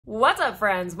What's up,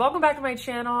 friends? Welcome back to my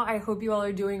channel. I hope you all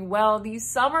are doing well. The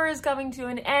summer is coming to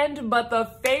an end, but the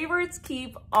favorites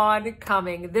keep on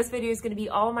coming. This video is going to be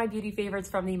all of my beauty favorites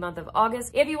from the month of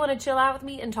August. If you want to chill out with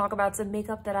me and talk about some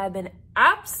makeup that I've been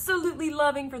absolutely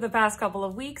loving for the past couple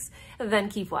of weeks, then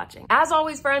keep watching. As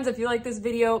always, friends, if you like this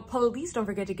video, please don't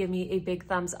forget to give me a big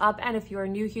thumbs up. And if you are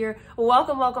new here,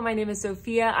 welcome. My name is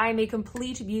Sophia. I am a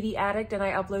complete beauty addict and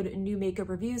I upload new makeup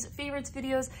reviews, favorites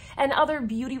videos, and other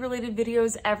beauty related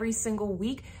videos every single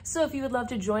week. So if you would love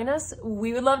to join us,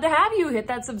 we would love to have you. Hit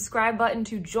that subscribe button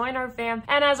to join our fam.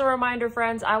 And as a reminder,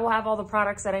 friends, I will have all the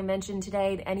products that I mentioned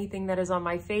today and anything that is on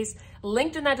my face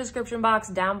linked in that description box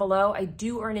down below. I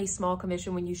do earn a small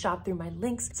commission when you shop through my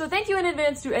links. So thank you in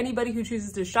advance to anybody who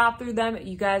chooses to shop through them.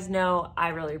 You guys know I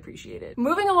really appreciate it.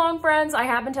 Moving along, friends, I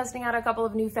have been testing out a couple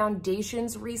of new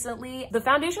foundations recently. The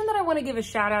foundation that I want to give a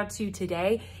shout out to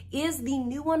today is the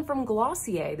new one from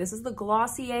Glossier. This is the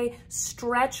Glossier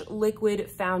Stretch Liquid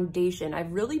Foundation.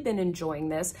 I've really been enjoying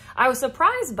this. I was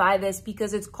surprised by this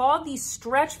because it's called the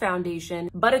Stretch Foundation,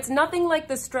 but it's nothing like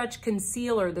the Stretch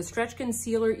Concealer. The Stretch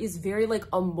Concealer is very like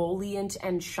emollient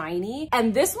and shiny,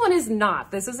 and this one is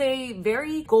not. This is a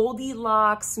very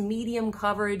Goldilocks medium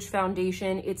coverage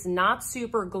foundation. It's not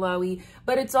super glowy,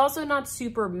 but it's also not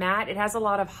super matte. It has a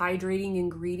lot of hydrating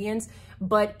ingredients,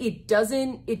 but it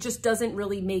just doesn't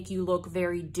really make you look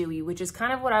very dewy, which is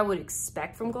kind of what I would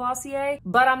expect from Glossier,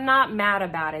 but I'm not mad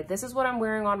about it. This is what I'm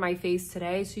wearing on my face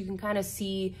today, so you can kind of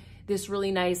see this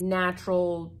really nice,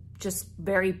 natural, just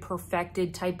very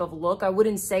perfected type of look. I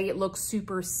wouldn't say it looks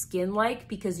super skin-like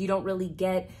because you don't really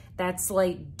get that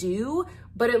slight dew,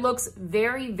 but it looks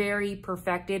very, very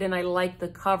perfected, and I like the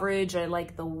coverage. I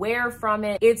like the wear from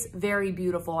it. It's very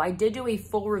beautiful. I did do a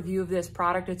full review of this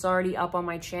product. It's already up on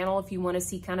my channel if you want to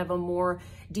see kind of a more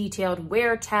detailed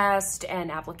wear test and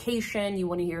application. You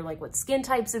want to hear like what skin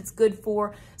types it's good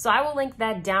for. So I will link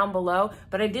that down below,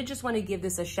 but I did just want to give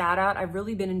this a shout out. I've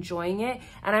really been enjoying it.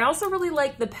 And I also really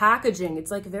like the packaging.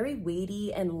 It's like very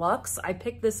weighty and luxe. I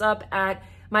picked this up at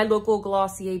my local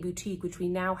Glossier boutique, which we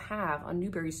now have on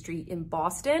Newbury Street in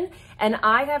Boston. And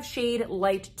I have shade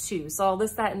light 2. So I'll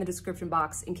list that in the description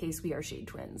box in case we are shade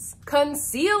twins.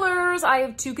 Concealers. I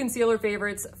have 2 concealer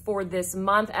favorites for this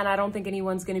month, and I don't think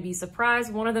anyone's gonna be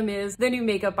surprised. One of them is the new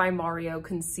Makeup by Mario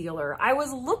concealer. I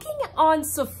was looking on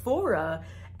Sephora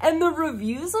and the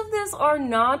reviews of this are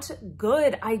not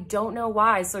good. I don't know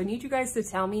why. So I need you guys to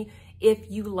tell me if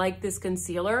you like this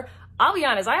concealer. I'll be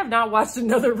honest, I have not watched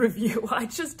another review. I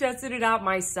just tested it out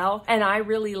myself and I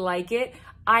really like it.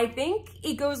 I think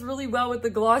it goes really well with the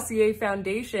Glossier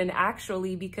foundation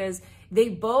actually, because they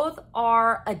both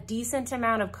are a decent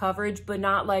amount of coverage, but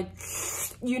not like,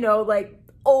 you know, like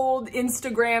old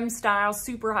Instagram style,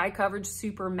 super high coverage,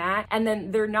 super matte. And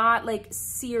then they're not like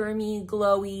serum-y,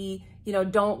 glowy, you know,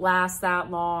 don't last that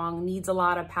long, needs a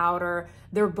lot of powder.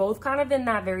 They're both kind of in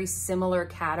that very similar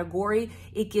category.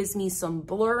 It gives me some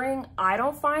blurring. I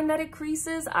don't find that it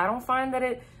creases. I don't find that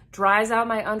it dries out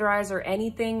my under eyes or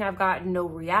anything. I've gotten no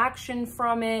reaction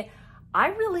from it. I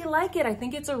really like it. I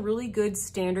think it's a really good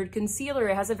standard concealer.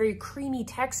 It has a very creamy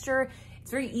texture. It's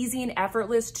very easy and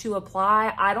effortless to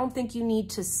apply. I don't think you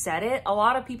need to set it. A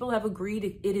lot of people have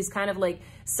agreed it is kind of like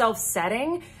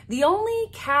self-setting. The only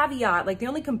caveat, like the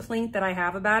only complaint that I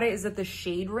have about it is that the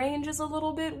shade range is a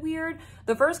little bit weird.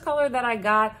 The first color that I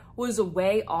got was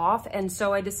way off, and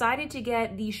so I decided to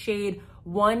get the shade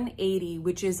 180,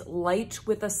 which is light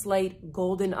with a slight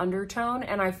golden undertone,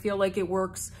 and I feel like it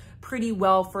works pretty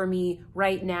well for me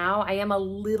right now. I am a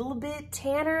little bit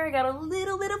tanner. I got a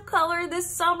little bit of color this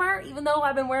summer, even though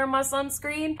I've been wearing my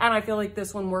sunscreen, and I feel like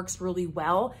this one works really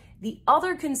well. The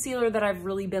other concealer that I've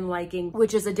really been liking,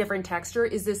 which is a different texture,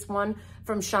 is this one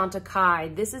from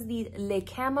Chantecaille. This is the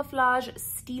Camouflage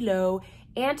Stylo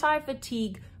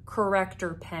Anti-Fatigue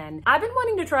Corrector pen. I've been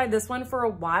wanting to try this one for a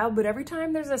while, but every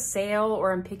time there's a sale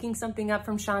or I'm picking something up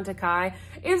from Chantecaille,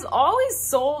 it's always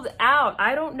sold out.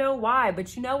 I don't know why,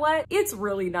 but you know what? It's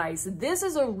really nice. This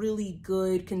is a really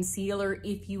good concealer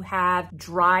if you have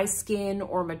dry skin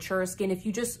or mature skin, if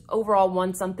you just overall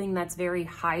want something that's very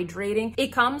hydrating.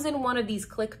 It comes in one of these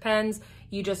click pens.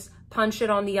 You just punch it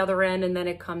on the other end and then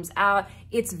it comes out.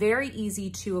 It's very easy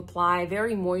to apply,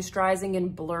 very moisturizing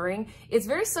and blurring. It's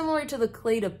very similar to the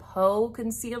Clé de Peau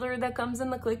concealer that comes in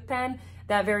the click pen,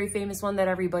 that very famous one that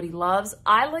everybody loves.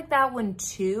 I like that one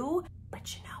too,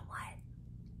 but you know what?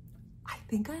 I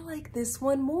think I like this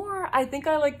one more. I think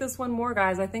I like this one more,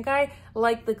 guys. I think I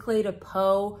like the Clé de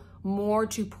Peau more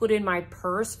to put in my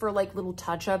purse for like little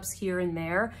touch-ups here and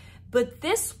there. But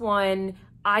this one,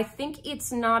 I think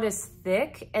it's not as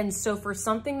thick, and so for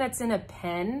something that's in a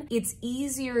pen, it's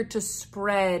easier to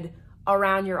spread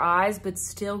around your eyes, but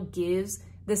still gives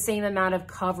the same amount of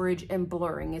coverage and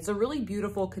blurring. It's a really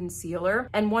beautiful concealer.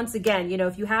 And once again, you know,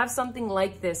 if you have something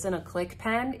like this in a click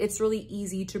pen, it's really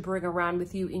easy to bring around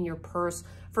with you in your purse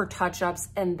for touch-ups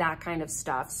and that kind of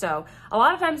stuff. So a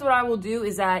lot of times what I will do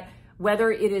is that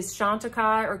whether it is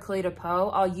Chantecaille or Clé de Peau,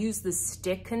 I'll use the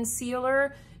stick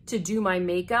concealer to do my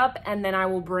makeup, and then I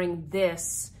will bring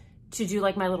this to do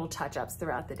like my little touch-ups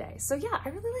throughout the day. So yeah, I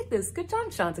really like this. Good job,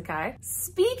 Chantecaille.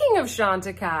 Speaking of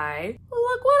Chantecaille,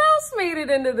 look what else made it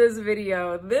into this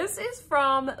video. This is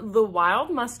from the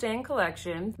Wild Mustang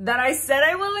Collection that I said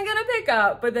I wasn't gonna pick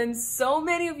up, but then so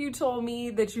many of you told me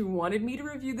that you wanted me to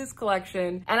review this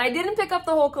collection, and I didn't pick up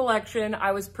the whole collection.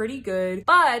 I was pretty good,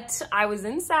 but I was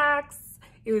in Saks.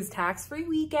 It was tax-free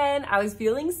weekend. I was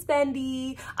feeling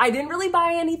spendy. I didn't really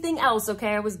buy anything else,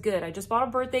 okay? I was good. I just bought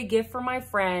a birthday gift for my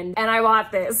friend and I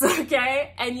bought this,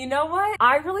 okay? And you know what?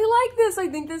 I really like this. I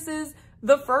think this is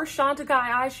the first Chantecaille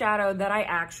eyeshadow that I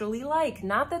actually like.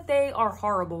 Not that they are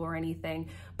horrible or anything,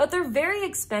 but they're very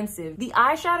expensive. The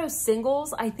eyeshadow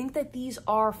singles, I think that these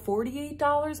are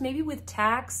 $48, maybe with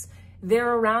tax.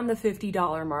 They're around the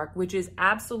 $50 mark, which is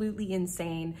absolutely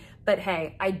insane. But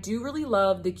hey, I do really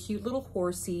love the cute little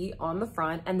horsey on the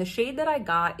front, and the shade that I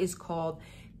got is called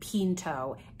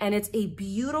Pinto, and it's a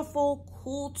beautiful,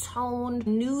 cool toned,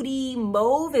 nudie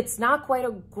mauve. It's not quite a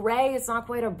gray, it's not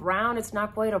quite a brown, it's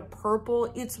not quite a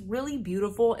purple. It's really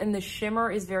beautiful, and the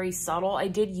shimmer is very subtle. I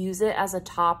did use it as a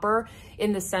topper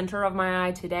in the center of my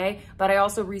eye today, but I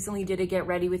also recently did a get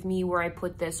ready with me where I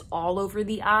put this all over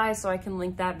the eye, so I can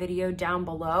link that video down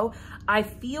below. I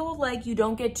feel like you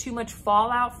don't get too much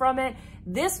fallout from it.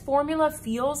 This formula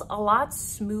feels a lot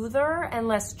smoother and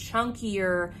less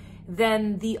chunkier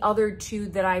than the other two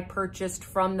that I purchased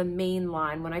from the main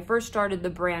line. When I first started the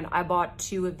brand, I bought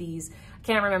two of these. I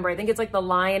can't remember. I think it's like the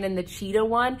lion and the cheetah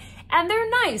one, and they're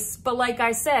nice. But like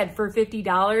I said, for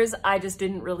 $50, I just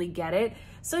didn't really get it.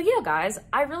 So yeah, guys,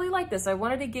 I really like this. I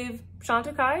wanted to give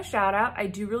Chantecaille a shout out. I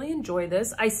do really enjoy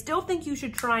this. I still think you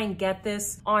should try and get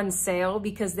this on sale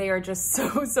because they are just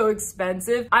so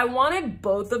expensive. I wanted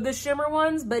both of the shimmer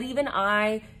ones, but even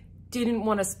I didn't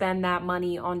want to spend that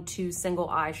money on two single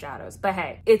eyeshadows. But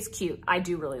hey, it's cute. I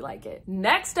do really like it.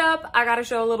 Next up, I gotta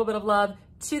show a little bit of love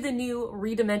to the new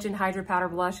redimensioned Hydra Powder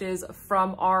blushes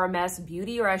from RMS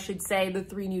Beauty, or I should say the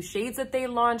 3 new shades that they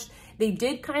launched. They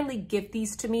did kindly gift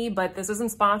these to me, but this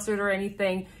isn't sponsored or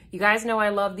anything. You guys know I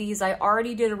love these. I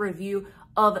already did a review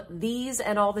of these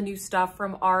and all the new stuff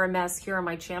from RMS here on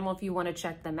my channel if you want to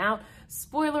check them out.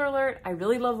 Spoiler alert, I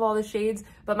really love all the shades,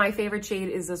 but my favorite shade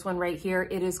is this one right here.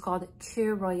 It is called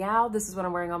Cœur Royal. This is what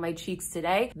I'm wearing on my cheeks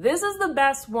today. This is the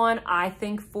best one, I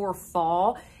think, for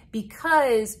fall,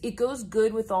 because it goes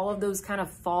good with all of those kind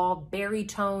of fall berry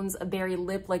tones, a berry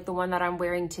lip like the one that I'm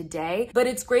wearing today. But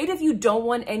it's great if you don't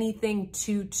want anything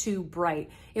too bright.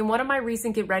 In one of my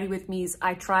recent Get Ready With Me's,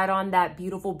 I tried on that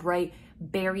beautiful bright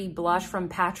berry blush from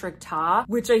Patrick Ta,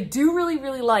 which I do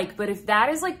really like. But if that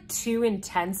is like too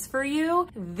intense for you,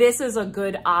 this is a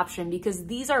good option because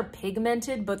these are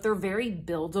pigmented, but they're very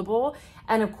buildable.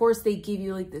 And of course they give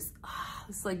you like this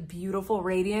like beautiful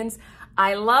radiance.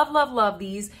 I love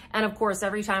these. And of course,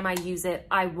 every time I use it,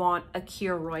 I want a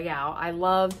Cœur Royal. I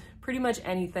love pretty much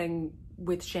anything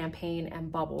with champagne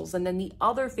and bubbles. And then the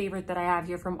other favorite that I have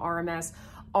here from RMS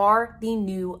are the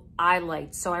new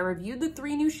Eyelights. So I reviewed the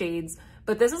 3 new shades,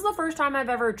 but this is the first time I've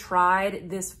ever tried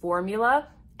this formula,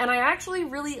 and I actually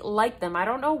really like them. I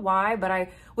don't know why, but I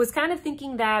was kind of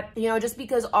thinking that, you know, just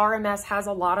because RMS has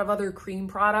a lot of other cream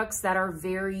products that are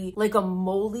very like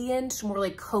emollient, more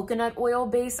like coconut oil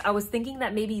based, I was thinking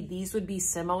that maybe these would be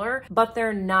similar, but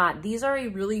they're not. These are a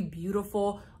really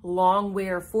beautiful long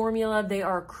wear formula. They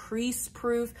are crease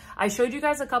proof. I showed you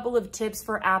guys a couple of tips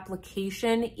for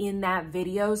application in that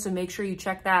video, so make sure you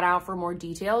check that out for more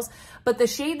details. But the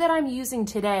shade that I'm using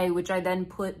today, which I then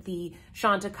put the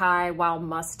Chantecaille Wild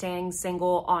Mustang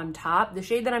single on top, the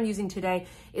shade that I'm using today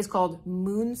is called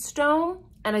Moonstone.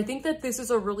 And I think that this is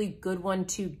a really good one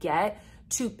to get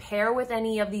to pair with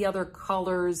any of the other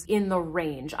colors in the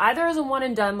range, either as a one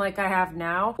and done like I have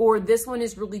now, or this one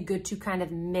is really good to kind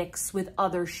of mix with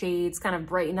other shades, kind of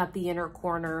brighten up the inner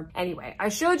corner. Anyway, I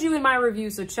showed you in my review,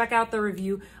 so check out the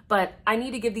review, but I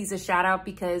need to give these a shout out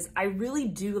because I really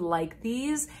do like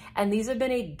these, and these have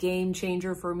been a game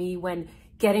changer for me when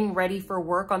getting ready for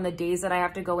work on the days that I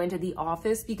have to go into the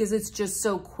office because it's just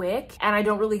so quick and I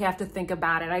don't really have to think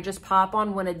about it. I just pop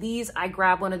on one of these, I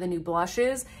grab one of the new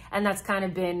blushes, and that's kind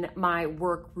of been my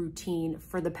work routine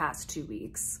for the past 2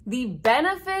 weeks. The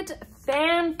Benefit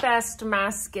Fan Fest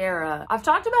mascara. I've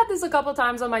talked about this a couple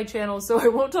times on my channel, so I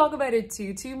won't talk about it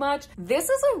too much. This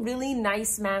is a really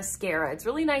nice mascara. It's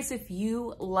really nice if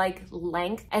you like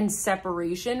length and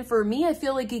separation. For me, I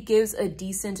feel like it gives a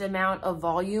decent amount of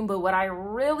volume, but what I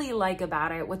really like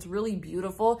about it, what's really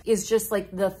beautiful, is just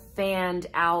like the fanned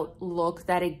out look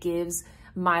that it gives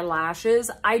my lashes.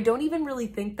 I don't even really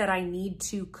think that I need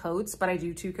 2 coats, but I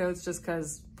do 2 coats just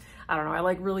because, I don't know, I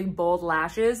like really bold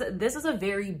lashes. This is a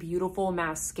very beautiful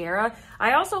mascara.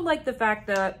 I also like the fact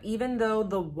that even though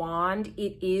the wand,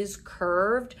 it is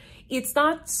curved, it's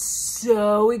not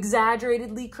so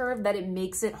exaggeratedly curved that it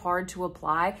makes it hard to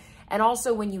apply. And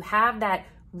also when you have that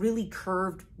really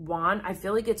curved wand, I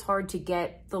feel like it's hard to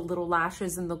get the little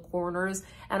lashes in the corners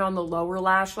and on the lower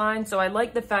lash line. So I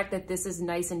like the fact that this is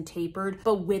nice and tapered,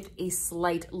 but with a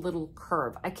slight little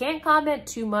curve. I can't comment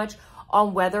too much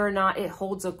on whether or not it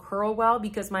holds a curl well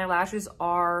because my lashes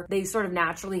they sort of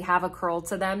naturally have a curl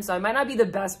to them. So I might not be the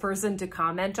best person to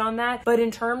comment on that. But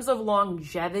in terms of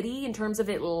longevity, in terms of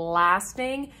it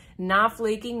lasting, not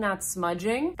flaking, not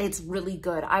smudging, it's really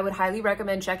good. I would highly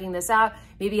recommend checking this out.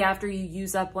 Maybe after you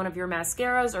use up one of your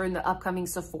mascaras or in the upcoming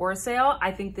Sephora sale,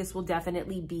 I think this will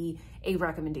definitely be a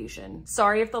recommendation.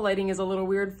 Sorry if the lighting is a little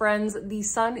weird, friends. The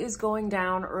sun is going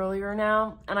down earlier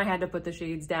now, and I had to put the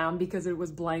shades down because it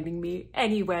was blinding me.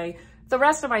 Anyway, the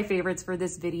rest of my favorites for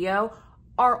this video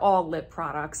are all lip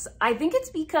products. I think it's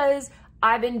because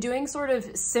I've been doing sort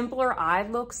of simpler eye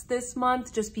looks this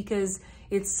month just because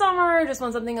it's summer, I just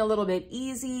want something a little bit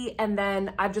easy. And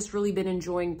then I've just really been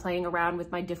enjoying playing around with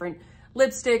my different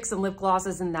lipsticks and lip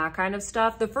glosses and that kind of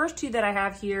stuff. The first 2 that I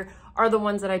have here are the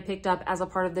ones that I picked up as a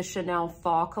part of the Chanel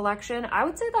Fall collection. I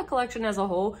would say that collection as a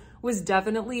whole was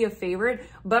definitely a favorite,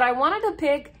 but I wanted to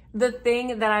pick the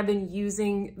thing that I've been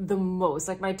using the most,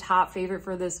 like my top favorite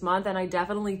for this month, and I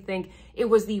definitely think it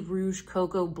was the Rouge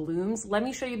Coco Blooms. Let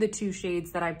me show you the 2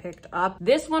 shades that I picked up.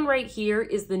 This one right here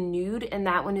is the nude, and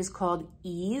that one is called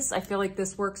Ease. I feel like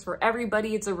this works for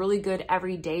everybody. It's a really good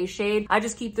everyday shade. I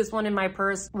just keep this one in my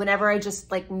purse whenever I just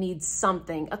like need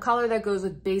something, a color that goes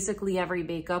with basically every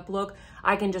makeup look.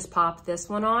 I can just pop this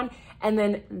one on. And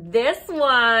then this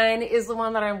one is the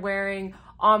one that I'm wearing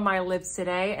on my lips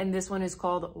today, and this one is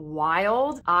called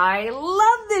Wild. I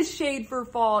love this shade for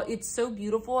fall. It's so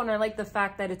beautiful, and I like the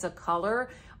fact that it's a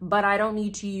color, but I don't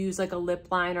need to use like a lip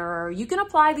liner. You can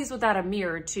apply these without a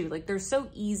mirror too. Like they're so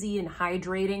easy and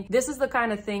hydrating. This is the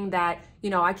kind of thing that,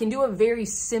 you know, I can do a very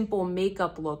simple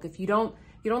makeup look. If you don't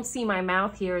see my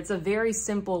mouth here, it's a very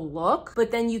simple look,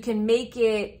 but then you can make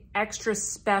it extra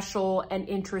special and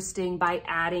interesting by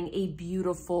adding a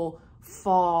beautiful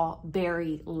fall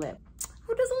berry lip.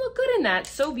 Who doesn't look good in that?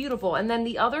 So beautiful. And then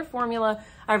the other formula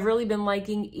I've really been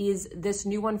liking is this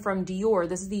new one from Dior.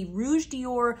 This is the Rouge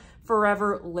Dior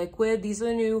Forever Liquid. These are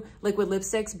the new liquid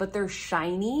lipsticks, but they're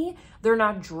shiny. They're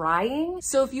not drying.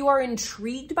 So if you are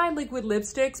intrigued by liquid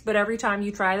lipsticks, but every time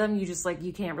you try them, you just like,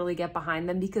 you can't really get behind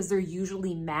them because they're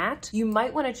usually matte, you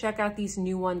might want to check out these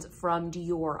new ones from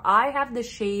Dior. I have the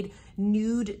shade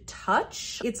Nude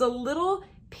Touch. It's a little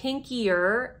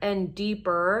pinkier and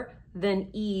deeper than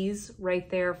Ease right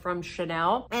there from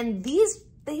Chanel. And these,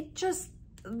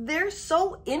 they're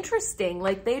so interesting.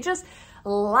 Like they just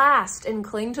last and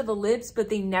cling to the lips, but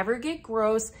they never get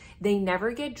gross. They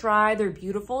never get dry. They're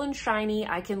beautiful and shiny.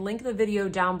 I can link the video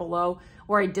down below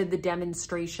where I did the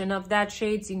demonstration of that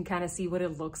shade so you can kind of see what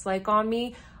it looks like on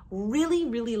me. Really,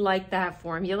 really like that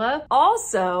formula.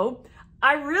 Also,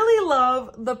 I really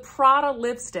love the Prada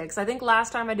lipsticks. I think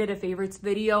last time I did a favorites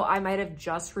video, I might have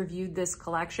just reviewed this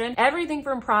collection. Everything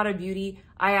from Prada Beauty,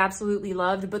 I absolutely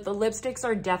loved, but the lipsticks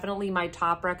are definitely my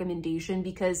top recommendation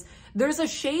because there's a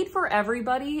shade for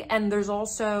everybody, and there's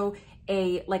also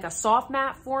a soft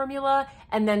matte formula,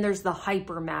 and then there's the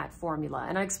hyper matte formula.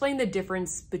 And I explained the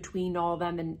difference between all of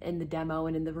them in the demo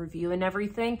and in the review and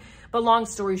everything. But long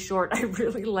story short, I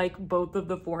really like both of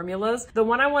the formulas. The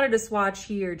one I wanted to swatch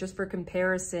here just for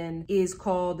comparison is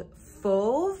called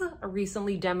Fauve. I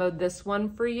recently demoed this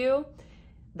one for you.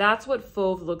 That's what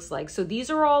Fauve looks like. So these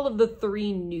are all of the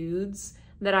 3 nudes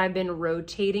that I've been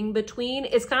rotating between.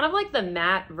 It's kind of like the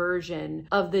matte version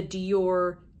of the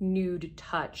Dior Nude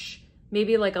Touch.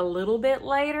 Maybe like a little bit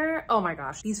lighter. Oh my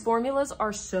gosh, these formulas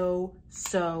are so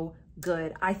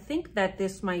good. I think that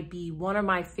this might be one of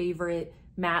my favorite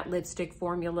matte lipstick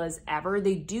formulas ever.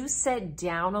 They do set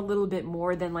down a little bit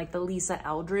more than like the Lisa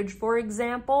Eldridge, for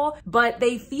example, but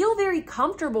they feel very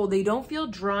comfortable. They don't feel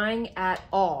drying at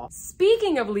all.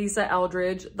 Speaking of Lisa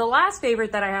Eldridge, the last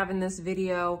favorite that I have in this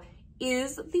video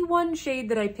is the one shade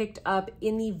that I picked up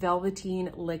in the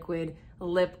Velveteen Liquid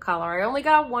Lip color. I only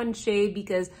got one shade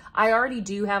because I already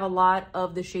do have a lot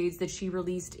of the shades that she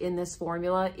released in this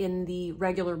formula in the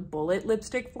regular bullet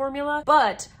lipstick formula,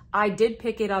 but I did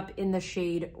pick it up in the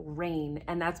shade Rain,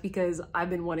 and that's because I've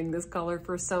been wanting this color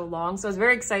for so long. So I was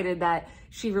very excited that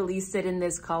she released it in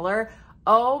this color.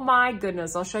 Oh my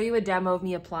goodness, I'll show you a demo of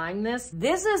me applying this.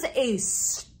 This is a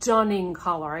stunning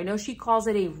color. I know she calls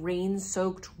it a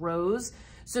rain-soaked rose.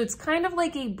 So it's kind of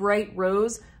like a bright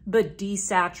rose, but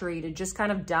desaturated, just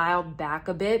kind of dialed back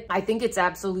a bit. I think it's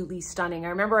absolutely stunning. I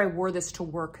remember I wore this to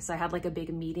work because I had like a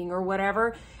big meeting or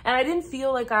whatever, and I didn't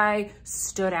feel like I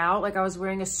stood out, like I was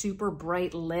wearing a super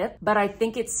bright lip, but I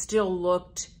think it still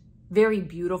looked very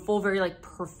beautiful, very like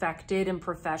perfected and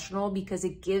professional because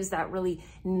it gives that really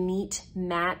neat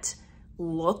matte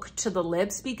look to the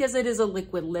lips because it is a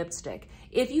liquid lipstick.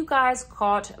 If you guys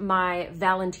caught my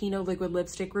Valentino liquid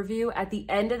lipstick review, at the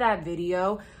end of that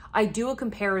video, I do a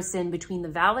comparison between the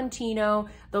Valentino,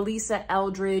 the Lisa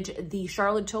Eldridge, the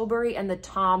Charlotte Tilbury, and the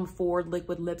Tom Ford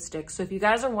liquid lipstick. So if you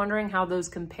guys are wondering how those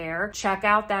compare, check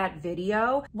out that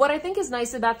video. What I think is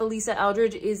nice about the Lisa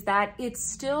Eldridge is that it's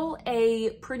still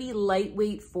a pretty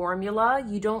lightweight formula.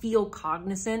 You don't feel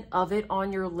cognizant of it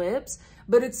on your lips,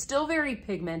 but it's still very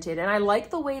pigmented. And I like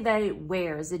the way that it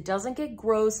wears. It doesn't get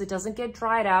gross, it doesn't get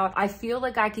dried out. I feel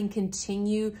like I can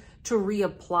continue to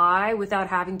reapply without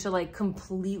having to like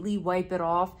completely wipe it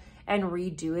off and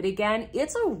redo it again.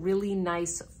 It's a really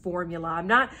nice formula. I'm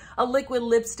not a liquid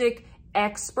lipstick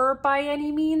expert by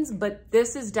any means, but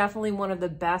this is definitely one of the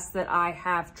best that I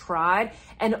have tried.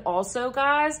 And also,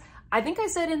 guys, I think I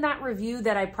said in that review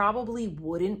that I probably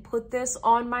wouldn't put this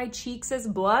on my cheeks as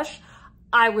blush.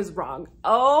 I was wrong.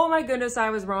 Oh my goodness, I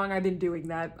was wrong. I've been doing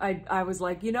that. I was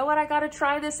like, you know what? I gotta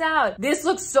try this out. This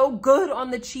looks so good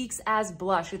on the cheeks as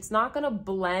blush. It's not gonna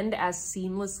blend as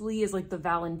seamlessly as like the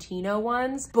Valentino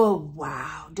ones, but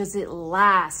wow, does it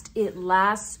last? It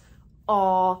lasts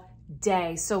all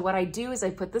day. So what I do is I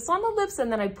put this on the lips and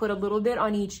then I put a little bit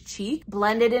on each cheek,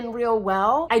 blend it in real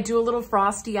well. I do a little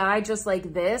frosty eye just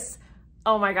like this.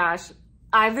 Oh my gosh,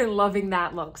 I've been loving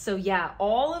that look. So yeah,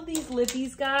 all of these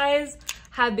lippies, guys,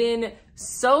 have been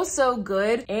so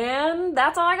good. And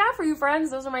that's all I got for you,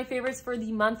 friends. Those are my favorites for the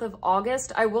month of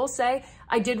August. I will say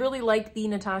I did really like the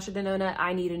Natasha Denona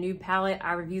I Need a Nude palette.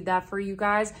 I reviewed that for you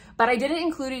guys, but I didn't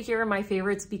include it here in my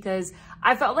favorites because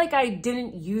I felt like I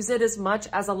didn't use it as much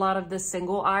as a lot of the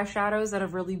single eyeshadows that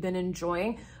I've really been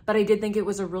enjoying. But I did think it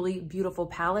was a really beautiful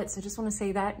palette. So I just want to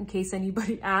say that in case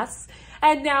anybody asks.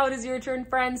 And now it is your turn,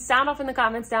 friends. Sound off in the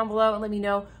comments down below and let me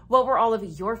know what were all of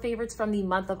your favorites from the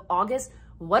month of August.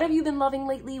 What have you been loving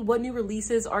lately? What new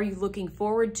releases are you looking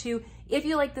forward to? If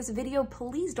you like this video,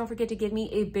 please don't forget to give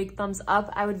me a big thumbs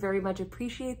up. I would very much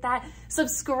appreciate that.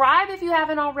 Subscribe if you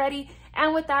haven't already.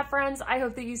 And with that, friends, I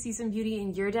hope that you see some beauty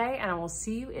in your day, and I will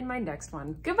see you in my next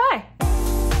one. Goodbye.